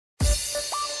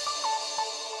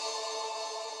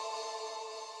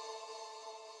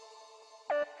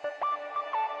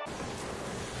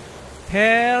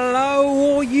Hello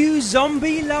all you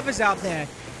zombie lovers out there.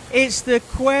 It's the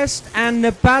Que3t and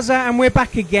the BazzA and we're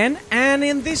back again, and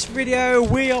in this video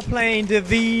we are playing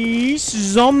these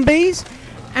zombies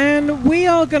and we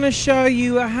are going to show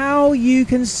you how you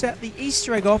can set the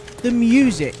Easter egg off the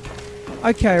music.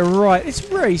 Okay, right, it's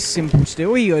very simple to do.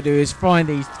 All you got to do is find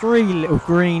these three little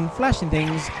green flashing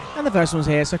things, and the first one's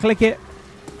here, so click it,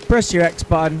 press your X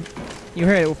button, you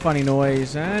hear a little funny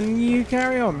noise and you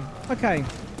carry on. Okay.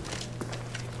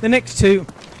 The next two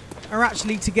are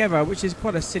actually together, which is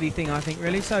quite a silly thing, I think,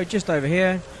 really. So just over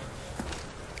here,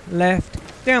 left,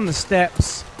 down the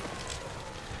steps,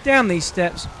 down these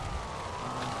steps,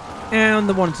 and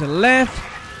the one to the left,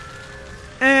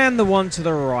 and the one to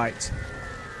the right.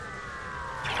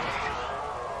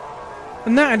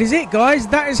 And that is it, guys.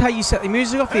 That is how you set the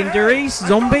music off in Riese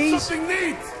zombies.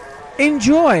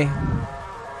 Enjoy.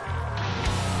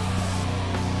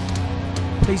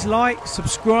 Please like,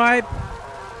 subscribe.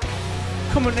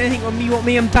 Comment anything on you want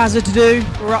me and BazzA to do.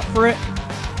 We're up for it.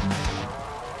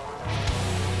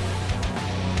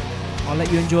 I'll let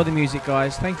you enjoy the music,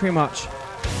 guys. Thank you very much.